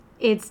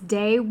It's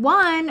day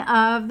 1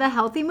 of the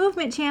Healthy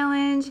Movement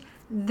Challenge.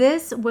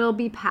 This will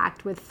be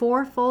packed with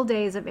 4 full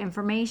days of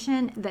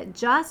information that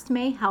just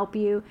may help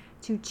you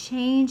to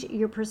change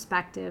your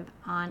perspective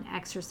on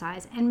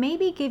exercise and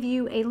maybe give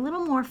you a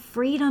little more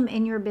freedom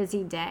in your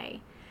busy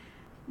day.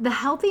 The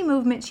Healthy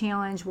Movement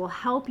Challenge will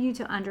help you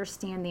to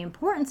understand the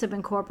importance of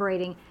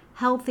incorporating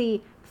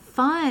healthy,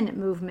 fun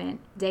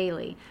movement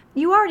daily.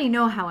 You already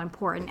know how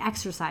important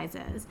exercise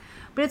is,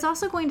 but it's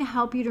also going to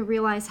help you to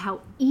realize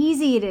how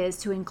easy it is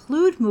to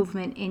include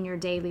movement in your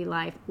daily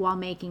life while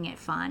making it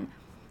fun.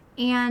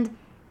 And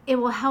it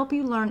will help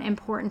you learn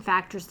important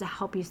factors to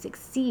help you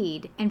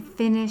succeed and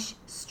finish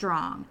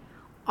strong.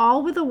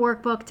 All with a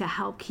workbook to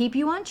help keep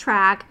you on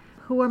track.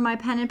 Who are my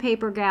pen and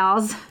paper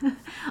gals?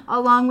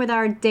 Along with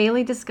our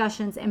daily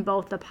discussions in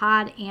both the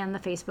pod and the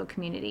Facebook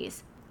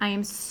communities. I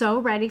am so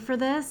ready for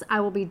this. I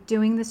will be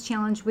doing this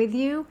challenge with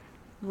you.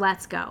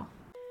 Let's go.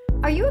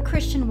 Are you a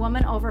Christian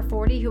woman over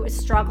 40 who is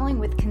struggling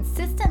with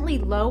consistently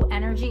low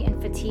energy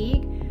and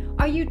fatigue?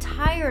 Are you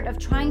tired of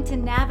trying to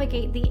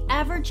navigate the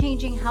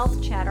ever-changing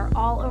health chatter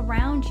all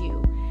around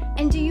you?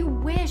 And do you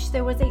wish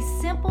there was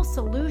a simple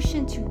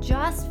solution to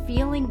just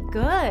feeling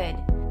good?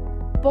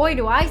 Boy,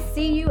 do I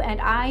see you and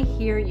I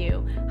hear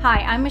you. Hi,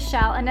 I'm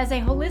Michelle, and as a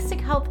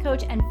holistic health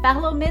coach and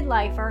fellow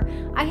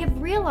midlifer, I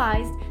have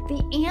realized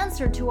the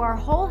answer to our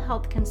whole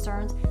health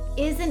concerns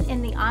isn't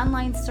in the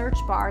online search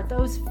bar,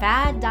 those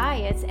fad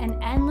diets, and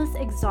endless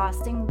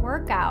exhausting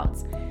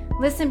workouts.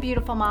 Listen,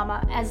 beautiful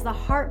mama, as the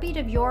heartbeat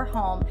of your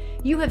home,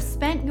 you have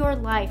spent your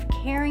life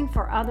caring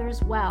for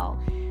others well.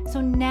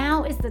 So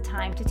now is the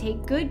time to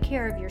take good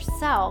care of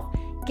yourself,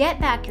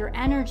 get back your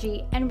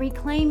energy, and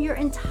reclaim your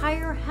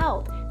entire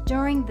health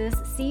during this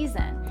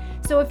season.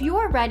 So if you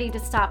are ready to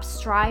stop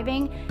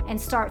striving and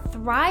start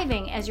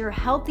thriving as your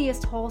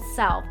healthiest whole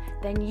self,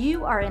 then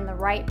you are in the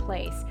right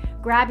place.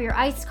 Grab your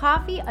iced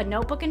coffee, a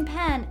notebook and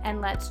pen,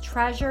 and let's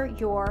treasure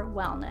your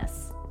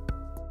wellness.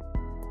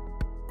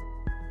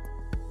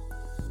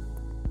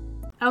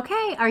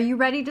 Okay, are you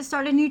ready to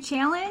start a new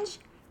challenge?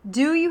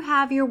 Do you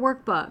have your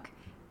workbook?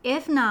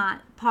 If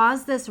not,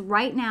 pause this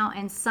right now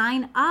and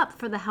sign up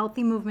for the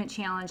Healthy Movement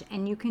Challenge,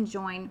 and you can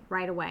join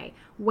right away.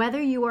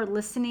 Whether you are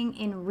listening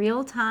in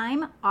real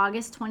time,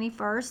 August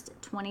 21st,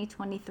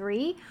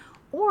 2023,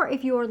 or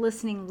if you are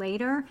listening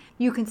later,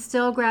 you can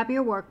still grab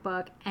your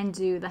workbook and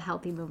do the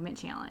Healthy Movement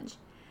Challenge.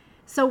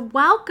 So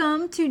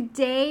welcome to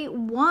day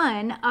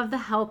 1 of the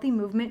Healthy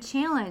Movement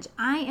Challenge.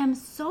 I am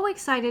so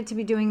excited to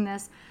be doing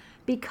this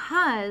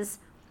because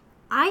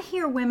I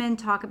hear women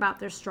talk about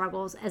their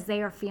struggles as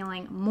they are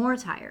feeling more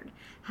tired,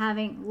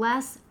 having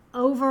less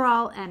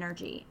overall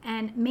energy,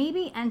 and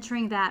maybe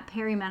entering that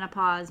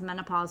perimenopause,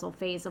 menopausal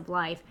phase of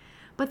life,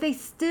 but they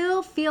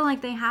still feel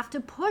like they have to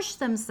push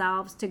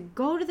themselves to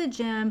go to the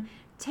gym,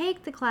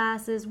 take the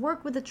classes,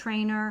 work with a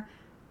trainer.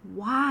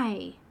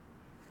 Why?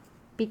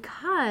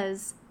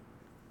 Because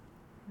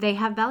they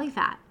have belly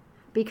fat,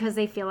 because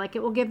they feel like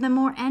it will give them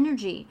more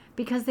energy,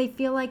 because they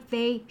feel like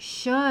they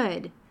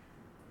should.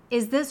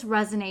 Is this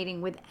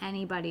resonating with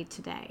anybody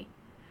today?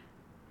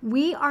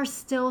 We are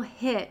still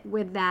hit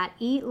with that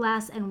eat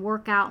less and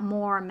work out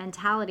more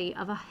mentality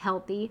of a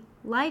healthy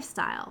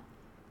lifestyle.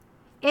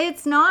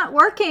 It's not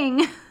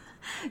working.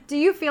 Do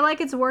you feel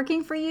like it's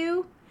working for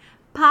you?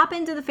 Pop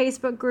into the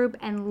Facebook group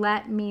and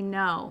let me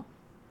know.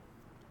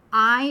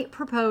 I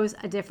propose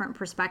a different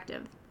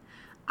perspective.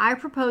 I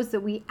propose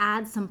that we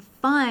add some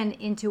fun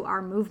into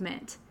our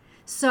movement.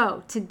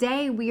 So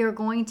today we are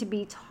going to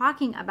be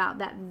talking about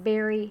that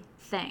very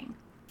thing.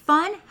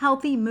 Fun,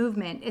 healthy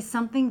movement is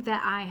something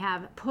that I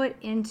have put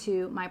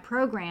into my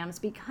programs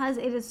because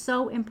it is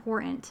so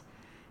important,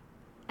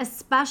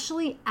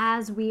 especially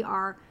as we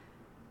are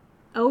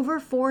over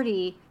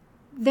 40.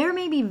 There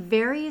may be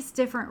various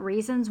different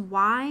reasons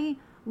why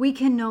we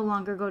can no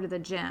longer go to the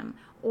gym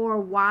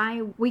or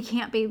why we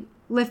can't be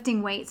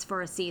lifting weights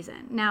for a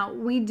season. Now,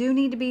 we do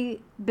need to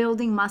be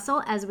building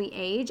muscle as we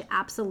age,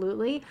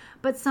 absolutely.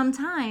 But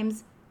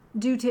sometimes,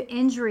 due to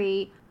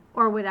injury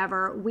or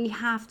whatever, we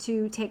have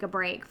to take a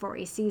break for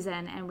a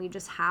season and we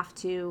just have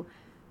to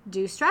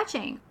do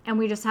stretching. And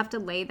we just have to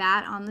lay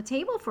that on the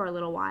table for a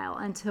little while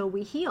until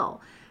we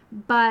heal.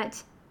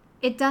 But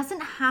it doesn't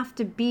have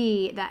to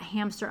be that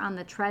hamster on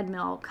the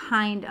treadmill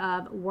kind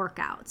of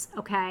workouts,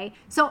 okay?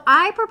 So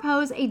I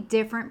propose a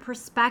different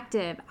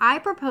perspective. I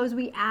propose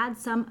we add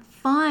some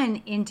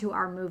fun into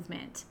our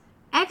movement.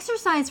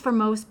 Exercise for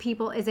most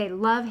people is a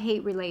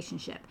love-hate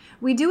relationship.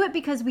 We do it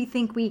because we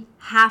think we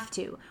have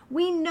to.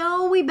 We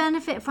know we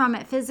benefit from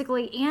it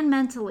physically and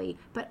mentally,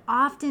 but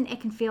often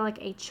it can feel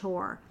like a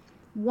chore.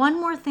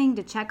 One more thing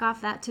to check off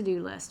that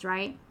to-do list,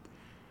 right?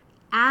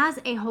 As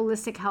a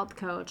holistic health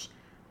coach,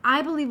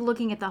 I believe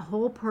looking at the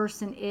whole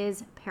person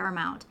is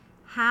paramount.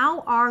 How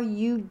are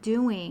you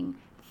doing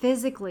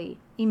physically,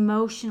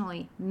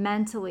 emotionally,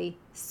 mentally,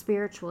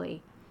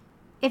 spiritually?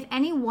 If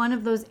any one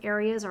of those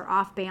areas are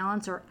off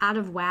balance or out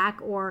of whack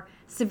or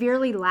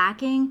severely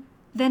lacking,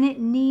 then it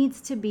needs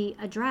to be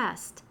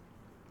addressed.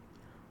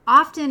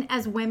 Often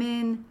as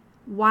women,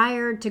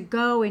 wired to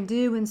go and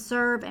do and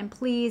serve and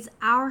please,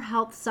 our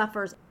health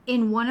suffers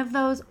in one of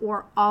those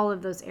or all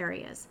of those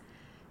areas.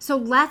 So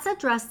let's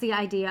address the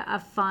idea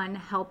of fun,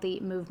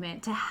 healthy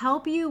movement to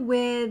help you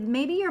with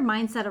maybe your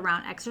mindset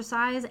around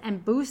exercise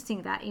and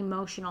boosting that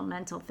emotional,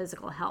 mental,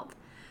 physical health.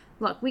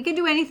 Look, we can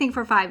do anything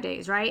for 5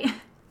 days, right?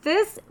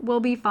 This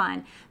will be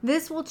fun.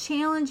 This will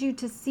challenge you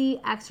to see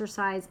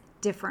exercise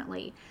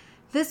differently.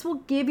 This will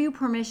give you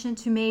permission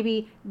to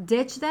maybe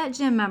ditch that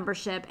gym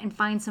membership and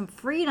find some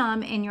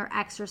freedom in your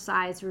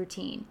exercise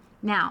routine.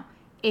 Now,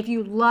 if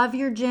you love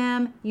your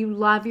gym, you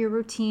love your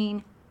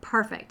routine,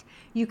 perfect.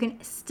 You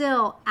can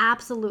still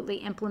absolutely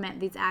implement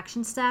these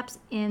action steps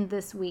in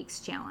this week's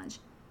challenge.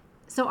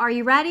 So are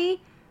you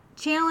ready?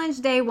 Challenge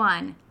day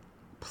 1,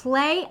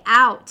 play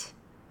out.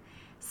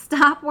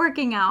 Stop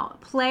working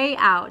out, play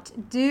out.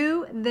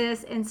 Do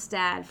this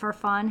instead for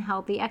fun,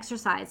 healthy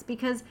exercise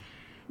because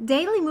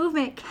daily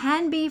movement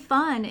can be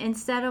fun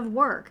instead of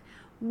work.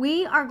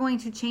 We are going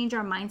to change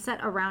our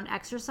mindset around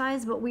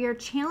exercise, but we are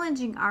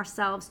challenging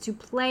ourselves to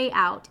play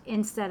out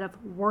instead of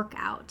work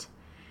out.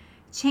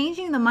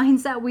 Changing the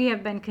mindset we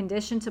have been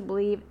conditioned to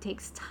believe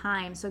takes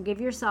time, so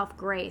give yourself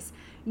grace.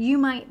 You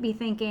might be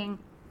thinking,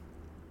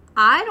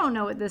 I don't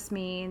know what this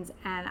means,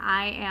 and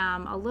I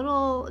am a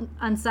little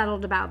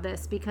unsettled about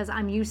this because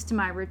I'm used to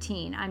my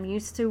routine. I'm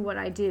used to what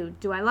I do.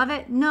 Do I love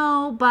it?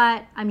 No,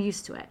 but I'm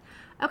used to it.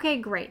 Okay,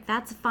 great.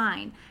 That's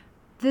fine.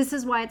 This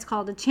is why it's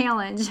called a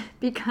challenge,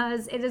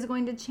 because it is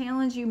going to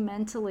challenge you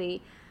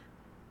mentally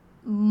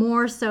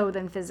more so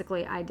than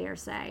physically, I dare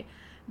say.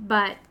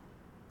 But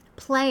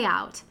play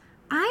out.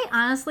 I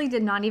honestly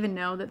did not even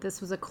know that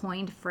this was a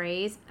coined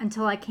phrase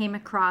until I came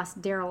across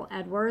Daryl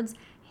Edwards.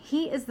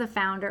 He is the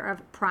founder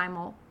of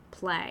Primal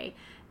Play,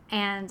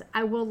 and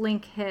I will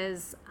link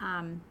his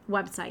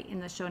website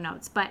in the show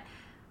notes. But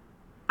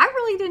I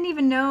really didn't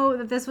even know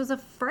that this was a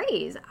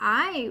phrase.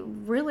 I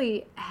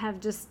really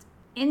have just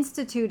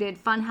instituted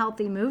fun,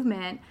 healthy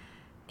movement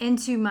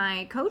into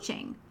my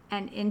coaching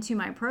and into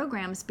my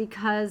programs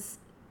because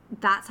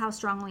that's how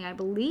strongly I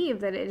believe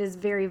that it is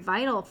very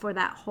vital for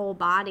that whole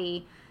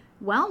body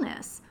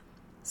wellness.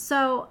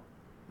 So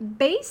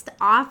based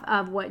off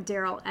of what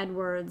Daryl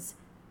Edwards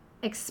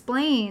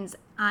explains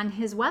on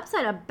his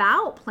website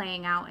about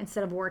playing out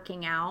instead of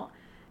working out,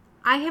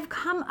 I have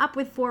come up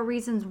with 4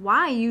 reasons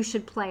why you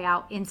should play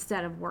out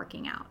instead of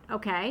working out.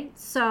 Okay,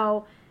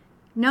 so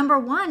number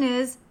 1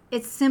 is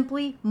it's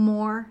simply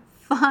more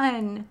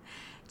fun.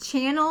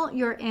 Channel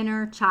your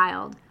inner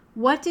child.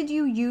 What did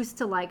you used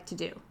to like to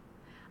do?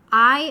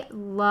 I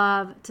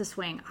love to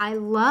swing. I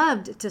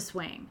loved to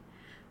swing.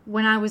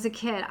 When I was a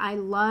kid, I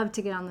loved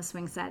to get on the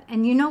swing set.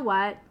 And you know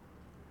what?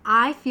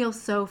 I feel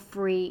so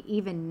free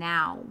even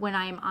now when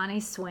I am on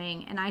a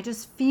swing and I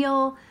just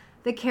feel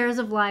the cares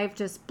of life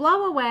just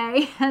blow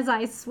away as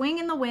I swing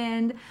in the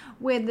wind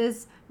with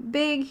this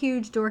big,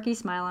 huge, dorky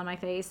smile on my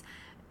face.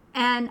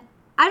 And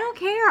I don't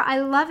care. I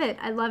love it.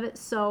 I love it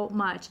so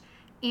much.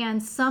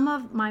 And some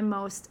of my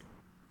most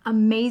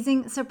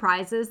amazing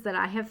surprises that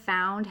I have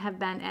found have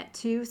been at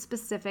 2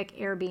 specific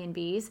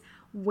Airbnbs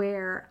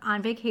where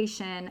on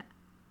vacation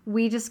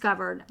we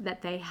discovered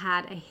that they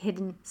had a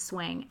hidden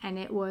swing and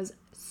it was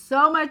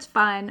so much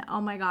fun.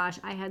 Oh my gosh,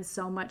 I had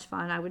so much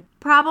fun. I would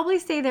probably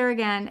stay there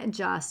again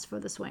just for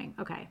the swing.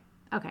 Okay,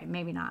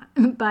 maybe not,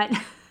 but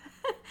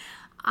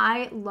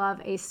I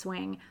love a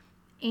swing.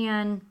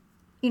 And,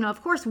 you know,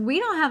 of course, we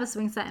don't have a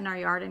swing set in our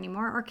yard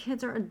anymore. Our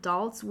kids are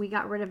adults. We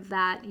got rid of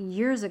that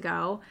years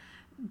ago.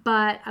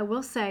 But I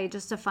will say,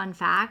 just a fun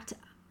fact,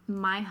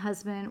 my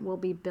husband will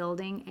be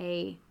building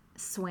a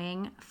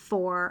swing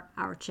for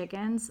our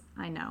chickens.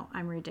 I know,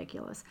 I'm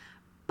ridiculous.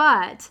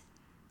 But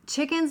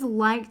chickens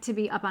like to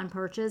be up on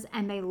perches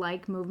and they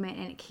like movement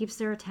and it keeps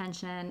their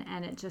attention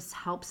and it just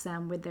helps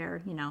them with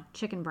their,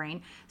 chicken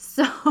brain.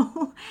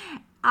 So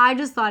I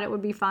just thought it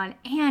would be fun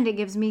and it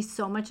gives me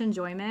so much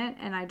enjoyment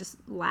and I just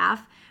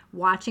laugh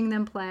watching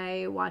them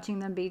play, watching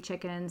them be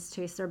chickens,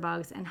 chase their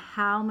bugs, and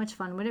how much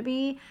fun would it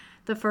be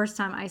the first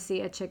time I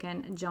see a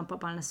chicken jump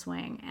up on a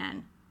swing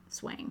and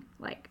swing.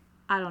 Like,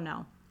 I don't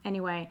know.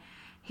 Anyway,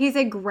 he's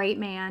a great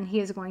man. He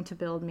is going to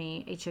build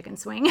me a chicken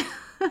swing.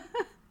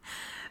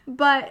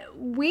 But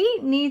we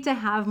need to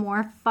have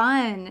more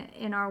fun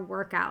in our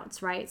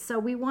workouts, right? So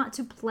we want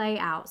to play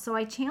out. So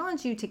I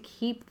challenge you to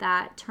keep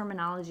that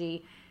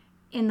terminology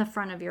in the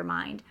front of your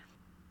mind.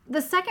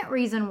 The second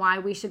reason why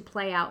we should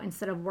play out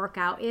instead of work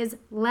out is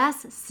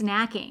less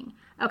snacking.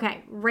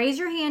 Okay, raise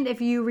your hand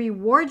if you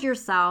reward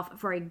yourself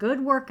for a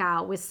good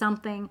workout with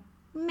something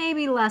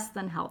maybe less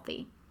than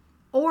healthy.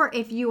 Or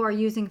if you are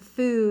using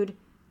food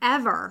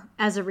ever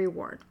as a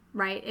reward,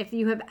 right? If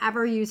you have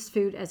ever used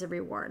food as a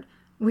reward.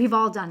 We've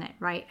all done it,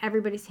 right?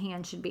 Everybody's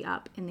hand should be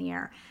up in the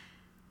air.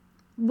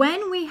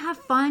 When we have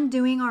fun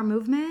doing our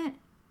movement,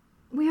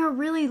 we are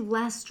really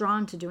less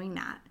drawn to doing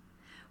that.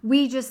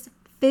 We just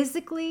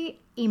physically,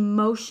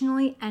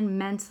 emotionally, and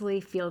mentally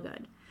feel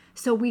good.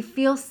 So we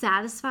feel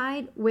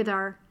satisfied with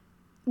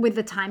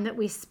the time that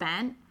we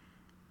spent.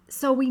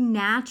 So we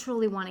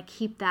naturally want to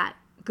keep that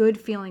good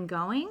feeling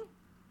going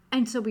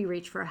And so we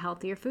reach for a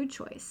healthier food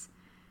choice.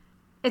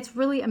 It's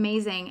really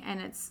amazing, and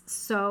it's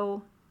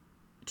so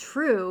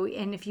true.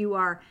 And if you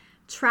are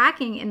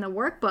tracking in the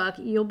workbook,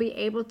 you'll be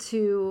able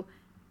to,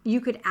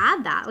 you could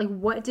add that. Like,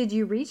 what did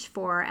you reach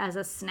for as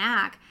a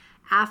snack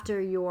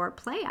after your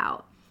play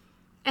out?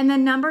 And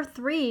then number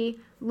 3,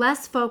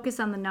 less focus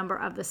on the number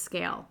of the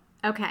scale.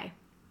 Okay.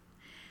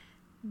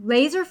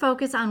 Laser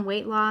focus on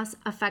weight loss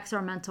affects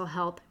our mental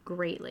health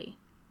greatly.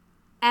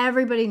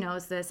 Everybody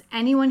knows this.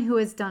 Anyone who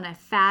has done a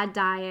fad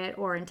diet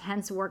or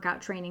intense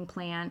workout training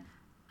plan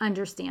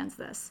understands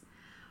this.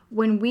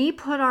 When we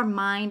put our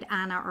mind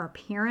on our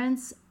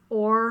appearance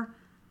or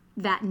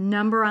that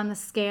number on the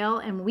scale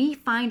and we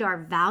find our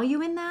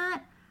value in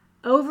that,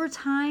 over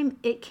time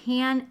it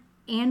can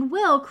and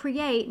will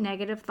create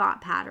negative thought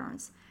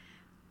patterns,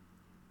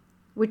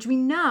 which we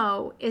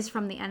know is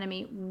from the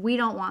enemy. We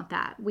don't want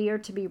that. We are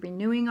to be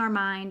renewing our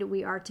mind.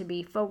 We are to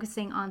be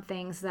focusing on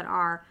things that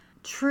are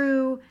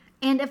true.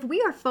 And if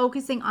we are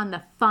focusing on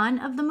the fun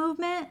of the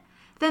movement,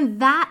 then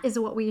that is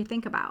what we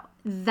think about.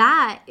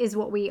 That is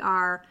what we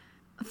are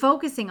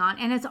focusing on,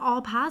 and it's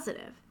all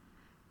positive.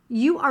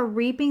 You are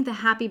reaping the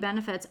happy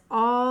benefits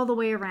all the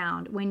way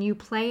around when you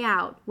play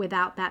out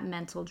without that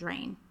mental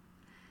drain.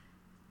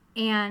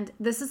 And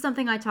this is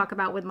something I talk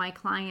about with my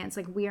clients.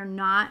 Like, we are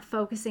not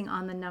focusing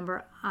on the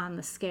number on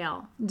the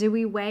scale. Do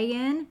we weigh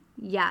in?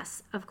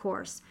 Yes, of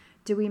course.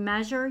 Do we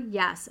measure?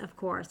 Yes, of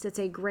course. It's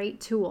a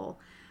great tool.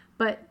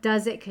 But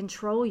does it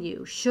control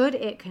you? Should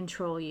it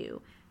control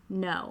you?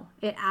 No,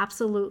 it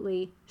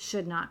absolutely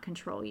should not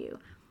control you.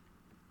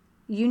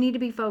 You need to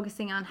be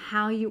focusing on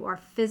how you are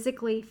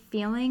physically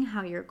feeling,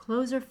 how your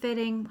clothes are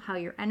fitting, how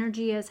your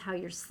energy is, how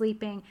you're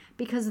sleeping,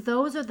 because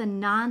those are the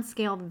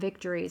non-scale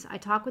victories. I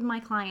talk with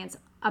my clients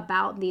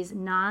about these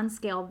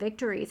non-scale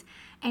victories,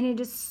 and it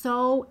is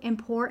so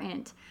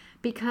important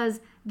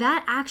because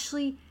that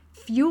actually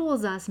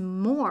fuels us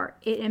more.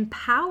 It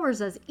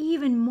empowers us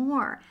even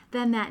more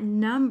than that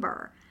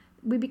number.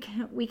 We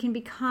can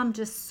become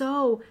just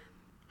so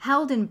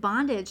held in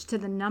bondage to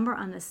the number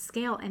on the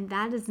scale, and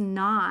that is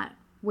not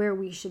where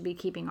we should be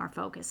keeping our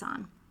focus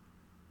on.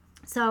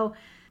 So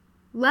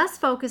less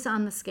focus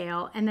on the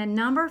scale. And then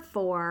number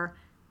 4,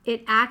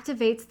 it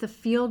activates the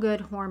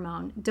feel-good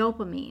hormone,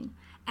 dopamine.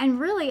 And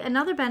really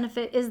another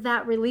benefit is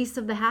that release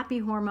of the happy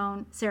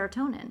hormone,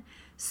 serotonin.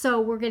 So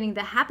we're getting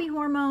the happy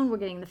hormone, we're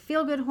getting the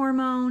feel-good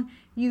hormone.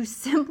 You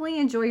simply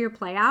enjoy your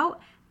play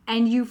out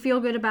and you feel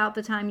good about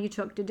the time you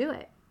took to do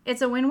it.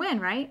 It's a win-win,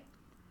 right?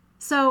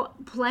 So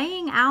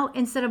playing out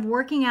instead of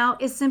working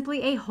out is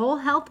simply a whole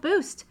health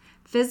boost,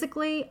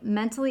 physically,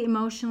 mentally,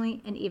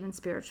 emotionally, and even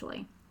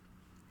spiritually.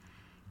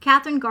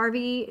 Catherine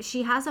Garvey,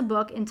 she has a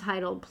book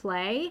entitled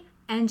Play,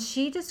 and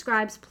she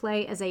describes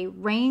play as a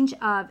range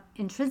of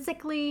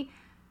intrinsically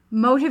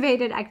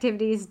motivated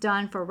activities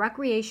done for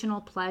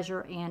recreational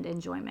pleasure and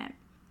enjoyment.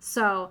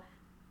 So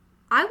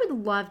I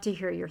would love to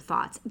hear your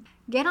thoughts.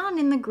 Get on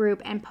in the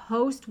group and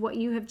post what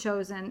you have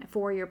chosen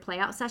for your play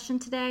out session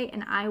today,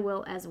 and I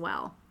will as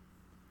well.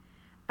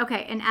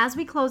 Okay, and as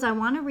we close, I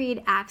want to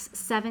read Acts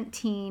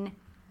 17,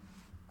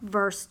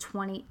 verse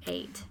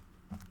 28.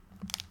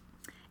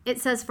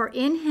 It says, "For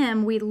in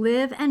him we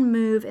live and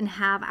move and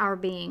have our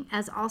being,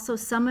 as also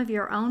some of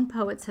your own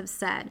poets have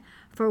said,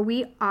 for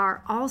we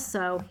are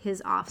also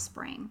his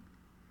offspring."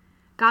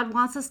 God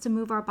wants us to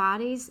move our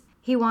bodies.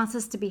 He wants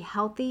us to be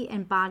healthy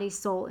in body,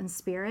 soul, and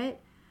spirit.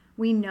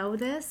 We know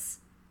this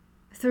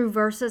through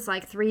verses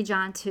like 3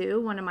 John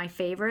 2, one of my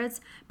favorites.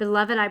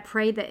 "Beloved, I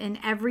pray that in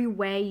every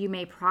way you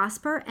may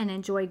prosper and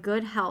enjoy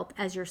good health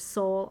as your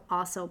soul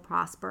also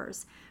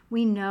prospers."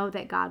 We know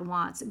that God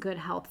wants good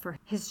health for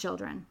his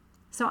children.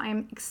 So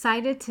I'm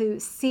excited to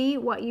see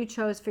what you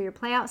chose for your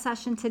play out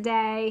session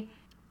today.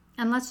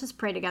 And let's just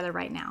pray together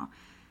right now.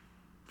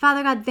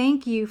 Father God,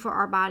 thank you for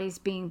our bodies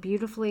being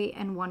beautifully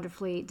and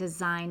wonderfully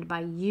designed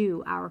by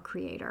you, our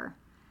Creator.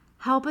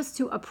 Help us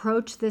to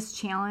approach this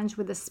challenge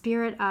with a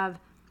spirit of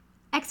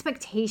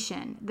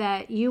expectation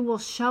that you will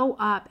show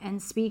up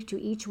and speak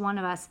to each one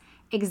of us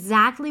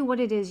exactly what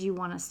it is you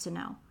want us to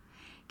know.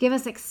 Give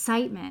us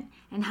excitement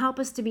and help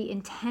us to be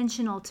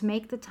intentional to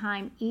make the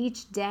time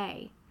each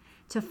day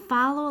to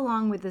follow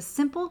along with the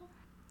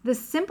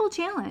simple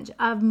challenge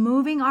of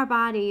moving our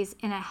bodies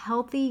in a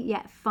healthy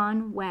yet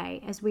fun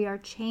way as we are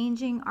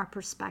changing our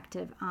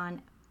perspective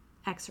on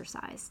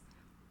exercise.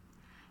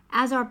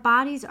 As our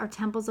bodies are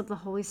temples of the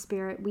Holy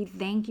Spirit, we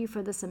thank you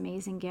for this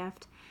amazing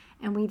gift,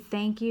 and we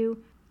thank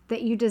you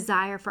that you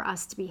desire for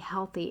us to be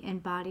healthy in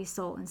body,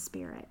 soul, and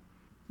spirit.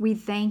 We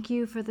thank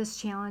you for this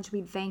challenge.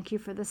 We thank you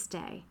for this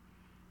day.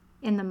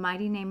 In the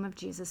mighty name of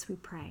Jesus, we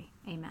pray.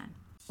 Amen.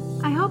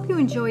 I hope you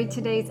enjoyed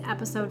today's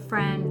episode,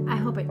 friend. I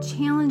hope it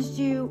challenged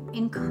you,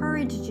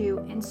 encouraged you,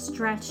 and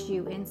stretched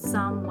you in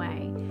some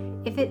way.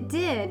 If it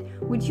did,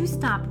 would you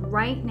stop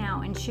right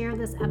now and share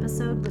this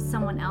episode with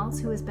someone else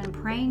who has been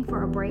praying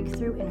for a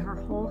breakthrough in her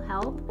whole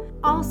health?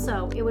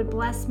 Also, it would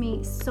bless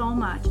me so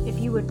much if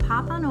you would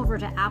pop on over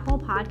to Apple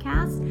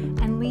Podcasts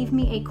and leave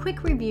me a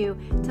quick review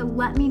to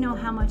let me know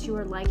how much you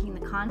are liking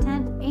the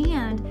content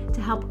and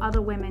to help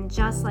other women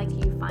just like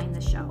you find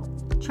the show.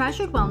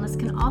 Treasured Wellness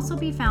can also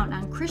be found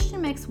on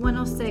Christian Mix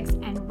 106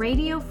 and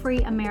Radio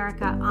Free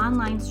America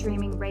online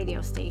streaming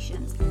radio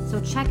stations. So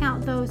check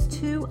out those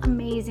two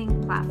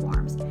amazing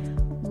platforms.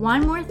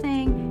 One more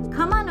thing,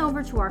 come on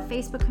over to our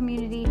Facebook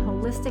community,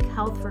 Holistic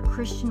Health for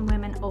Christian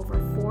Women Over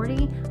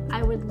 40.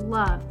 I would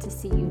love to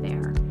see you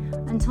there.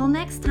 Until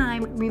next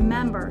time,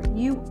 remember,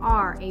 you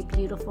are a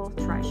beautiful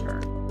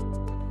treasure.